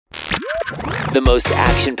The most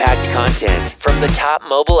action-packed content from the top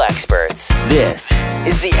mobile experts. This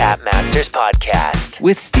is the App Masters Podcast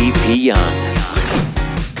with Steve P. Young.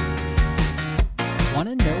 Want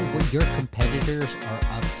to know what your competitors are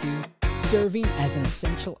up to? Serving as an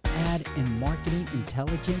essential ad and marketing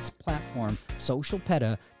intelligence platform,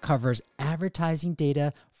 Socialpeda covers advertising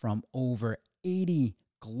data from over 80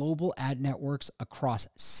 global ad networks across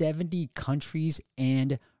 70 countries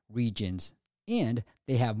and regions. And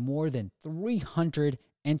they have more than 300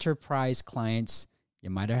 enterprise clients.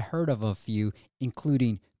 You might have heard of a few,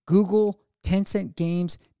 including Google, Tencent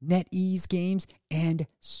Games, NetEase Games, and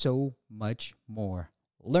so much more.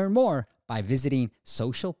 Learn more by visiting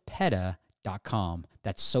socialpeda.com.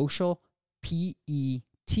 That's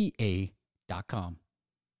socialpeta.com.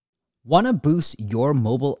 Want to boost your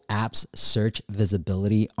mobile app's search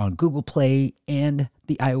visibility on Google Play and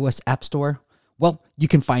the iOS App Store? Well, you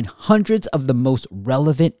can find hundreds of the most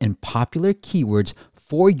relevant and popular keywords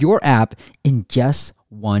for your app in just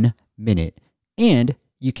 1 minute. And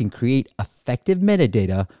you can create effective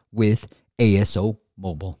metadata with ASO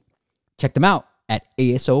Mobile. Check them out at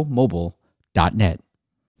asomobile.net.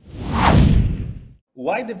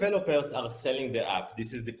 Why developers are selling their app?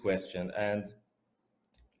 This is the question. And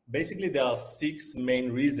basically, there are 6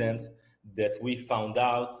 main reasons that we found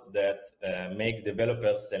out that make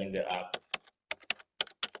developers selling their app.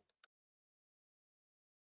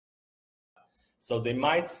 So they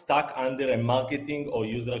might stuck under a marketing or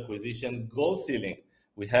user acquisition growth ceiling.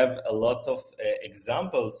 We have a lot of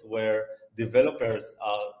examples where developers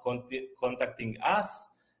are contacting us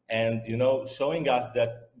and showing us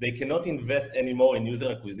that they cannot invest anymore in user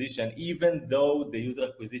acquisition, even though the user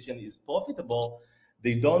acquisition is profitable.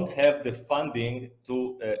 They don't have the funding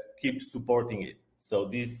to keep supporting it. So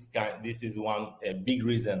this is one big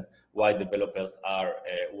reason why developers are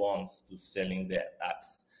wants to selling their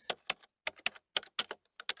apps.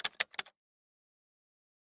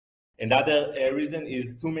 Another reason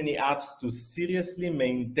is too many apps to seriously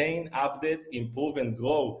maintain, update, improve, and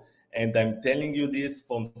grow. And I'm telling you this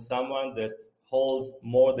from someone that holds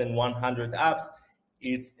more than 100 apps.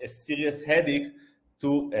 It's a serious headache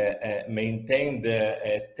to maintain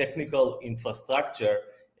the technical infrastructure.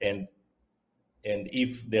 And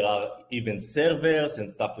if there are even servers and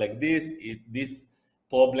stuff like this, this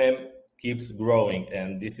problem keeps growing.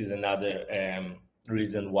 And this is another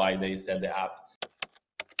reason why they sell the app.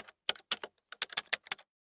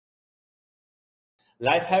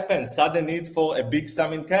 Life happens, sudden need for a big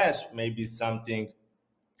sum in cash. Maybe something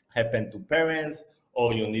happened to parents,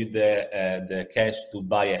 or you need the cash to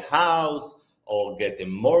buy a house or get a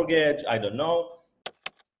mortgage, I don't know.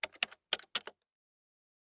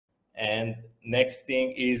 And next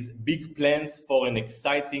thing is big plans for an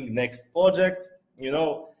exciting next project. Me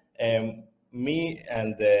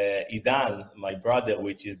and Idan, my brother,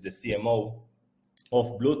 which is the CMO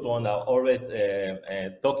of Bluetron, are already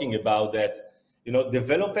talking about that.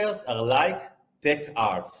 Developers are like tech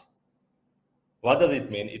arts. What does it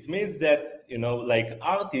mean? It means that, like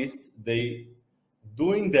artists, they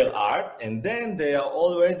doing their art and then they are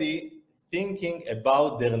already thinking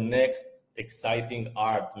about their next exciting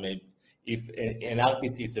art. Maybe if an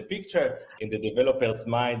artist sees a picture, in the developer's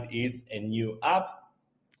mind, it's a new app.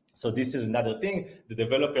 So this is another thing. The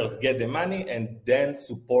developers get the money and then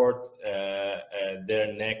support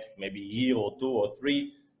their next maybe year or 2 or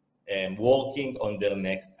 3 working on their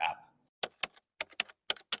next app.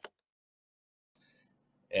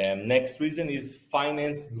 Next reason is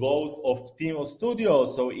finance growth of team or studio.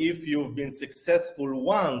 So if you've been successful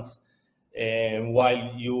once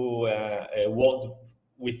while you work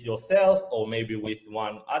with yourself or maybe with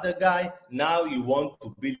one other guy, now you want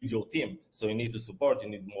to build your team. So you need to support, you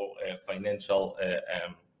need more financial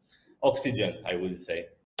oxygen, I would say.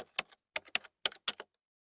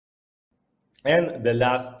 And the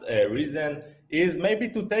last reason is maybe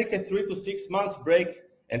to take a 3 to 6 months break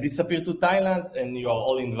and disappear to Thailand, and you are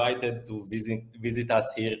all invited to visit us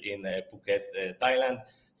here in Phuket, Thailand.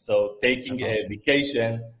 So taking a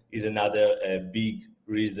vacation is another big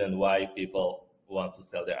reason why people want to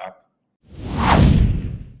sell their app.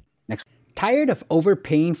 Next. Tired of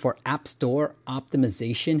overpaying for App Store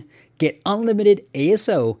optimization? Get unlimited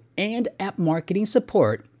ASO and app marketing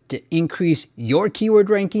support to increase your keyword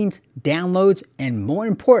rankings, downloads, and more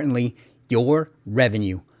importantly, your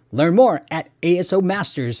revenue. Learn more at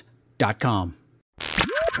asomasters.com.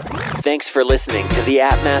 Thanks for listening to the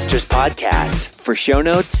App Masters Podcast. For show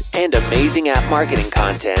notes and amazing app marketing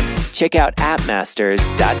content, check out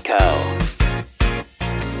appmasters.co.